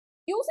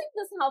Using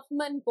this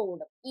Huffman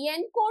code,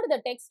 encode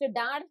the text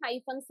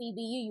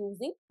DAD-CBE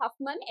using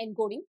Huffman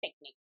encoding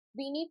technique.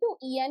 We need to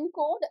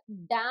encode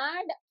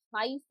DAD-CBE.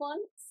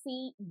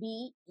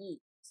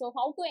 So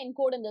how to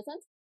encode in the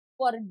sense?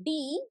 For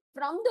D,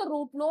 from the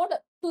root node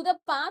to the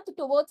path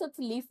towards its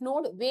leaf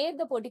node where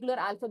the particular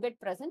alphabet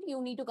present,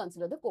 you need to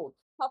consider the code.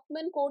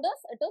 Huffman code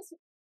is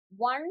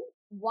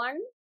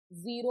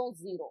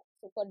 1100.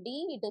 So for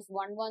D it is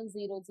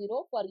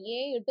 1100, for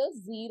A it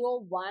is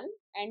 01,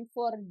 and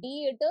for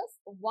D it is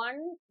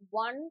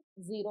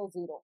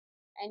 1100,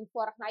 and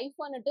for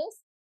hyphen it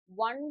is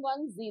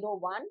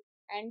 1101,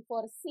 and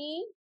for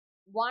C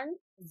 10,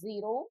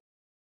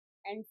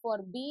 and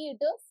for B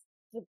it is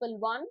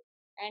 111,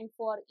 and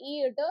for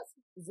E it is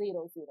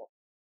 00.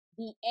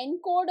 The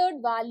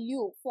encoded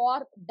value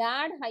for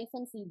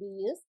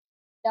DAD-CBE is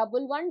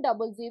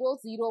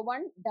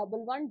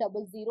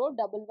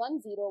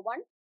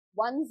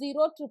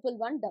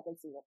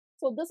 11000111001101101100.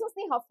 So this is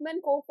the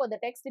Huffman code for the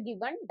text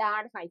given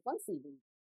DAD-CBE.